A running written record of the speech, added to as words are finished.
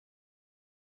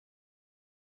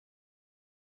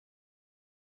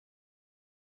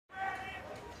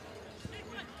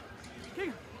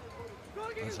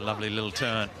That's a lovely little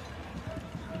turn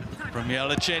from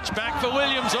Jelicic. Back for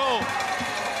Williams. Oh!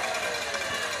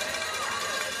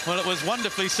 Well, it was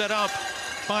wonderfully set up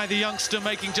by the youngster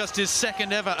making just his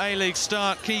second ever A-League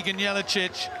start, Keegan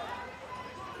Jelicic.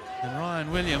 And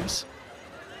Ryan Williams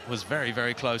was very,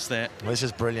 very close there. Well, this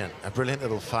is brilliant. A brilliant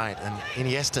little feint, an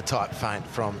Iniesta-type feint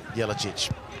from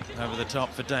Jelicic. Over the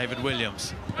top for David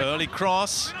Williams. Early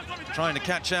cross, trying to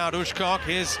catch out Ushkok.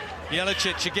 Here's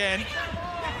Jelicic again,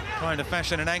 trying to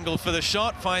fashion an angle for the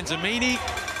shot. Finds Amini.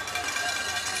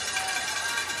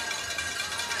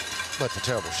 Well, it's a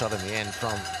terrible shot in the end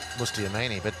from Musti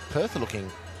Amini, but Perth are looking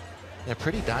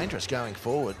pretty dangerous going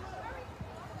forward.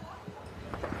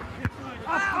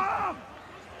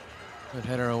 Good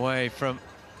header away from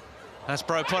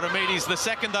Aspro Potomides. The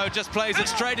second, though, just plays it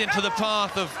straight into the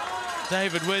path of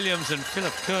David Williams, and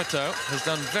Philip Curto has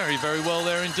done very, very well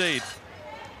there indeed.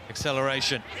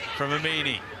 Acceleration from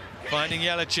Amini, finding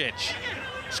Jelicic,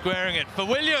 squaring it for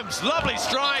Williams. Lovely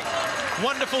strike,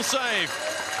 wonderful save.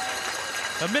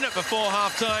 A minute before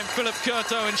half-time, Philip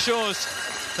Curto ensures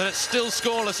that it's still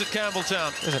scoreless at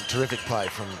Campbelltown. There's a terrific play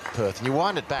from Perth. And you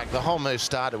wind it back, the whole move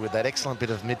started with that excellent bit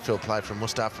of midfield play from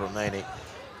Mustafa Amini.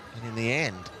 And in the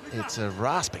end, it's a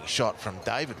rasping shot from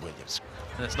David Williams.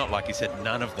 And it's not like he said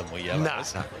none of them were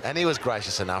yellows. No. And he was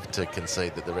gracious enough to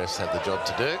concede that the refs had the job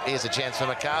to do. Here's a chance for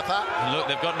Macarthur. And look,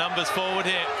 they've got numbers forward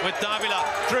here with Davila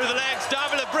through the legs.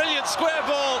 Davila, brilliant square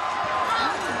ball.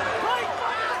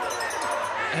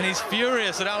 And he's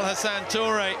furious at Al Hassan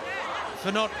Toure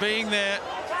for not being there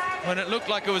when it looked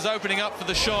like it was opening up for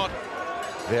the shot.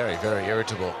 Very, very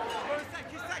irritable.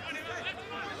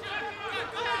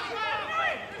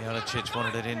 Jelicic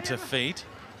wanted it into feet.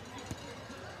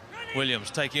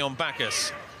 Williams taking on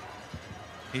Bacchus.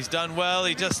 He's done well,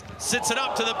 he just sits it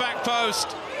up to the back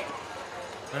post.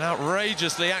 An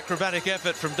outrageously acrobatic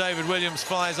effort from David Williams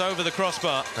flies over the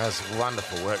crossbar. That's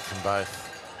wonderful work from both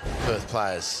Perth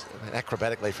players. I mean,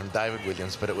 acrobatically from David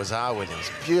Williams, but it was R. Williams.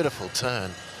 Beautiful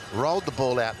turn. Rolled the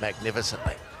ball out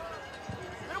magnificently.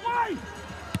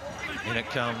 In it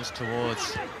comes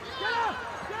towards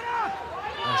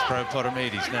Aspro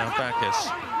Potomides. Now Bacchus.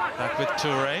 Back with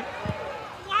Toure.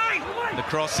 The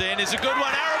cross in is a good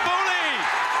one. Arabouli!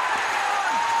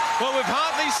 Well, we've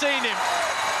hardly seen him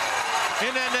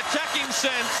in an attacking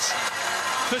sense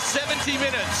for 70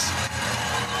 minutes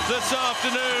this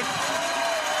afternoon.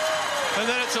 And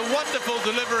then it's a wonderful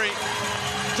delivery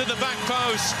to the back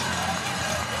post.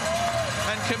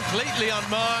 And completely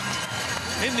unmarked.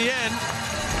 In the end,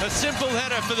 a simple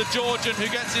header for the Georgian, who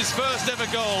gets his first ever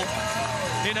goal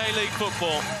in A-League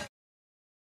football.